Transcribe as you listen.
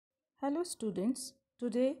Hello students,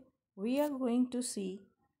 today we are going to see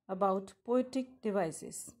about poetic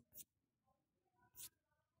devices.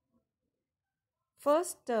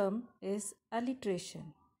 First term is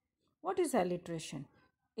alliteration. What is alliteration?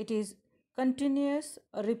 It is continuous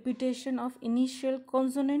repetition of initial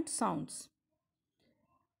consonant sounds.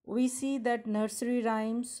 We see that nursery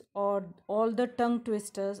rhymes or all the tongue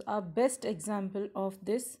twisters are best example of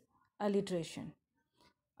this alliteration.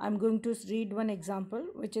 I'm going to read one example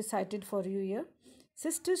which is cited for you here.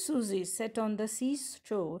 Sister Susie sat on the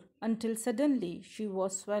seashore until suddenly she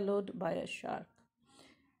was swallowed by a shark.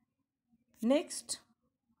 Next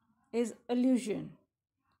is allusion.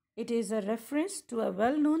 It is a reference to a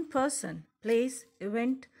well known person, place,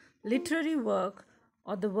 event, literary work,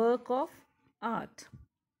 or the work of art.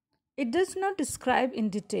 It does not describe in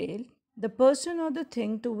detail the person or the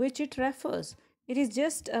thing to which it refers, it is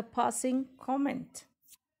just a passing comment.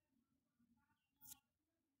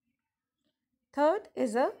 Third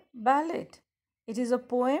is a ballad. It is a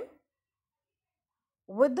poem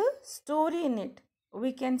with a story in it.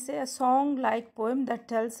 We can say a song like poem that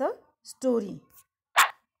tells a story.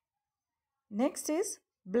 Next is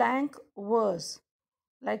blank verse,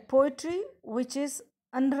 like poetry which is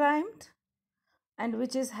unrhymed and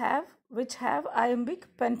which have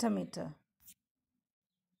iambic pentameter.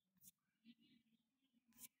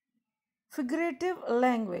 Figurative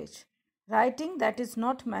language, writing that is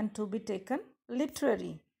not meant to be taken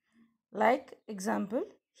literally. Like example,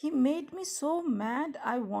 he made me so mad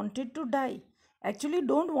I wanted to die. Actually,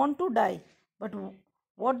 don't want to die, but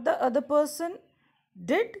what the other person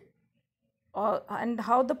did and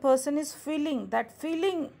how the person is feeling, that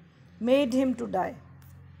feeling made him to die.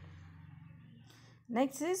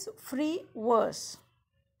 Next is free verse.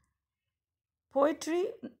 Poetry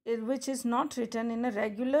which is not written in a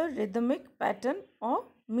regular rhythmic pattern or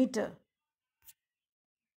meter.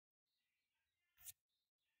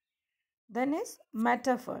 Then is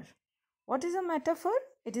metaphor. What is a metaphor?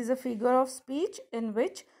 It is a figure of speech in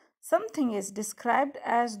which something is described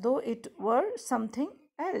as though it were something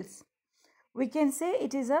else. We can say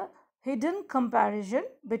it is a hidden comparison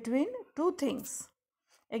between two things.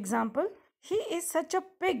 Example, he is such a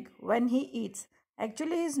pig when he eats.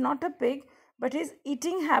 Actually, he is not a pig, but his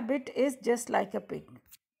eating habit is just like a pig.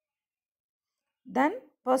 Then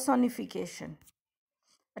personification,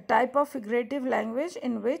 a type of figurative language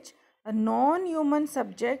in which a non-human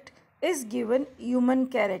subject is given human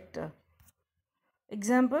character.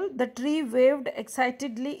 Example, the tree waved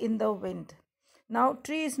excitedly in the wind. Now,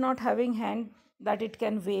 tree is not having hand that it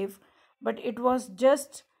can wave, but it was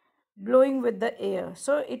just blowing with the air.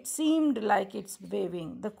 So, it seemed like it's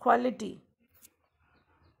waving. The quality.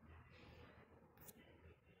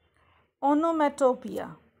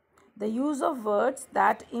 Onomatopoeia, the use of words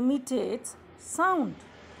that imitates sound.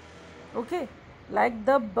 Okay, like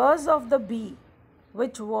the buzz of the bee,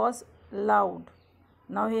 which was loud.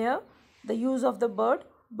 Now here, the use of the bird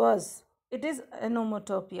buzz. It is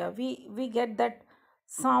onomatopoeia. We get that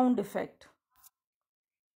sound effect.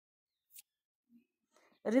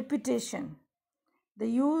 Repetition, the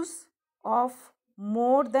use of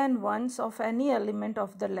more than once of any element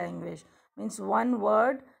of the language. Means one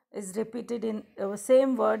word is repeated in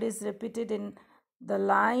same word is repeated in the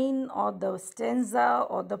line or the stanza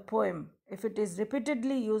or the poem. If it is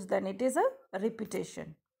repeatedly used, then it is a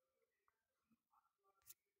repetition.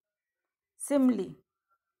 Simile,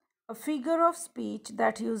 a figure of speech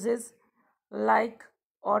that uses like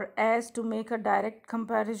or as to make a direct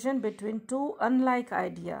comparison between two unlike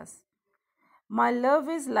ideas. My love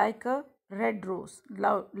is like a red rose.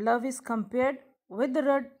 Love is compared with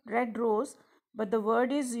the red rose, but the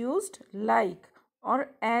word is used like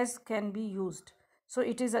or as can be used. So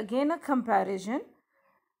it is again a comparison,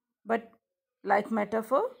 but like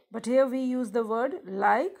metaphor, but here we use the word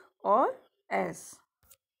like or as.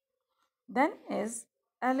 Then is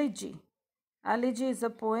elegy. Elegy is a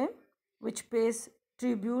poem which pays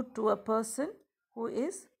tribute to a person who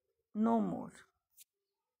is no more.